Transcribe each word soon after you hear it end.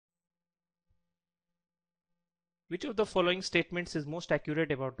Which of the following statements is most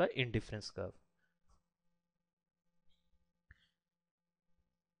accurate about the indifference curve?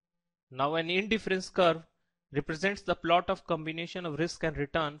 Now an indifference curve represents the plot of combination of risk and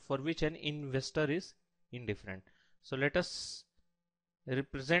return for which an investor is indifferent. So let us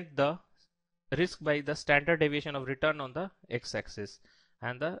represent the risk by the standard deviation of return on the x-axis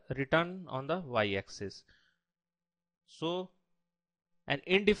and the return on the y-axis. So an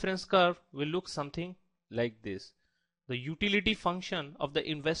indifference curve will look something like this. The utility function of the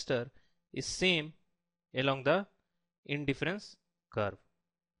investor is same along the indifference curve.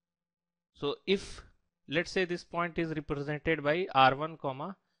 So if let's say this point is represented by r1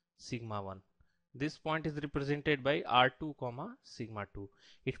 comma sigma 1, this point is represented by r2 comma sigma 2.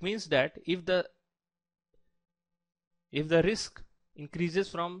 It means that if the risk increases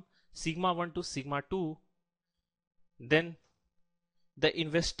from sigma 1 to sigma 2, then the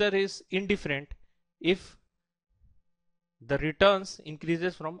investor is indifferent if the returns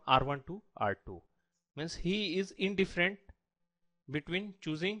increases from r1 to r2. Means he is indifferent between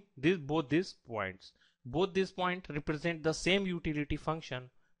choosing both these points. Both these points represent the same utility function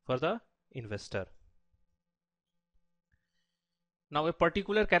for the investor. Now a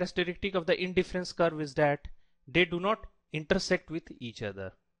particular characteristic of the indifference curve is that they do not intersect with each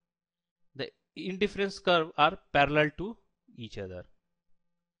other. The indifference curve are parallel to each other.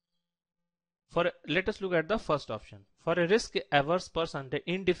 Let us look at the first option. For a risk averse person, the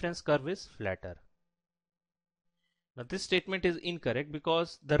indifference curve is flatter. Now this statement is incorrect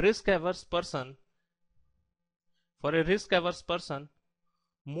because the risk averse person, for a risk averse person,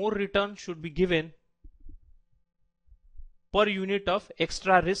 more return should be given per unit of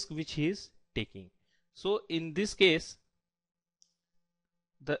extra risk which he is taking. So in this case,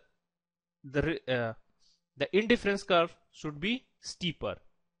 the indifference curve should be steeper.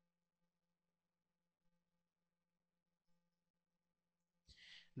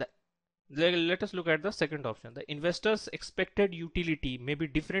 Let us look at the second option. The investor's expected utility may be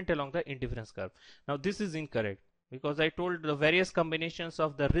different along the indifference curve. Now this is incorrect because I told the various combinations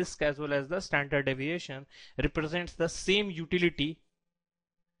of the risk as well as the standard deviation represents the same utility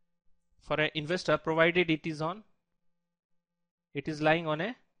for an investor provided it is lying on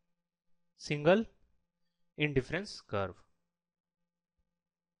a single indifference curve.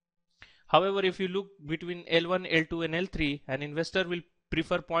 However, if you look between L1, L2 and L3, an investor will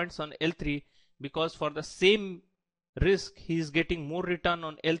prefer points on L3 because for the same risk he is getting more return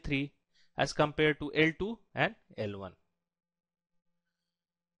on L3 as compared to L2 and L1.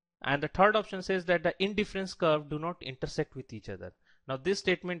 And the third option says that the indifference curve do not intersect with each other. Now this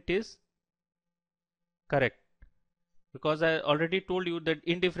statement is correct because I already told you that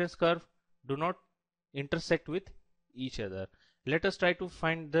indifference curve do not intersect with each other. Let us try to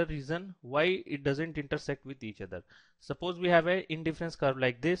find the reason why it doesn't intersect with each other. Suppose we have an indifference curve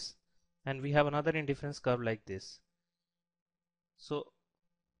like this and we have another indifference curve like this. So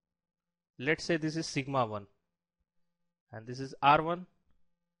let's say this is sigma 1 and this is r1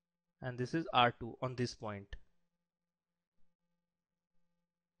 and this is r2 on this point.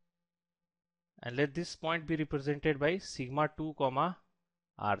 And let this point be represented by sigma 2 comma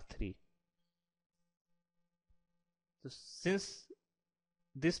r3. So since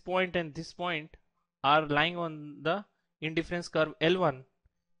this point and this point are lying on the indifference curve L1,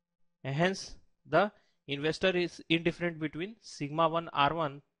 and hence the investor is indifferent between sigma 1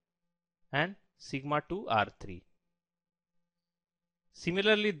 r1 and sigma 2 r3.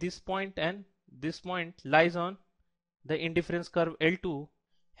 Similarly, this point and this point lies on the indifference curve L2.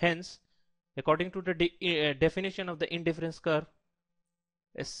 Hence, according to the definition of the indifference curve,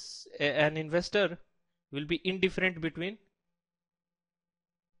 an investor will be indifferent between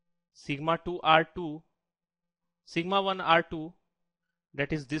sigma 2 r2, sigma 1 r2,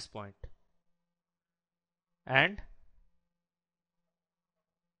 that is this point, and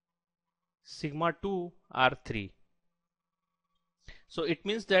sigma 2 r3. So it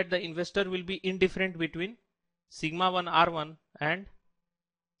means that the investor will be indifferent between sigma 1 r1 and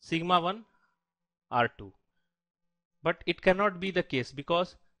sigma 1 r2. But it cannot be the case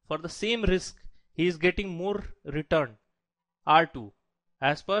because for the same risk he is getting more return r2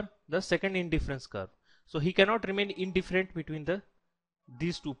 as per the second indifference curve. So he cannot remain indifferent between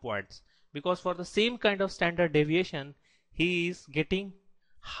these 2 points because for the same kind of standard deviation he is getting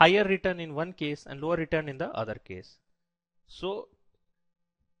higher return in one case and lower return in the other case. So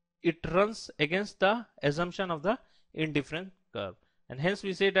it runs against the assumption of the indifferent curve, and hence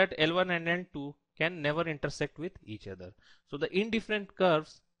we say that L1 and L2 can never intersect with each other. So the indifferent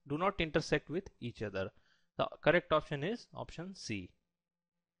curves do not intersect with each other. The correct option is option C.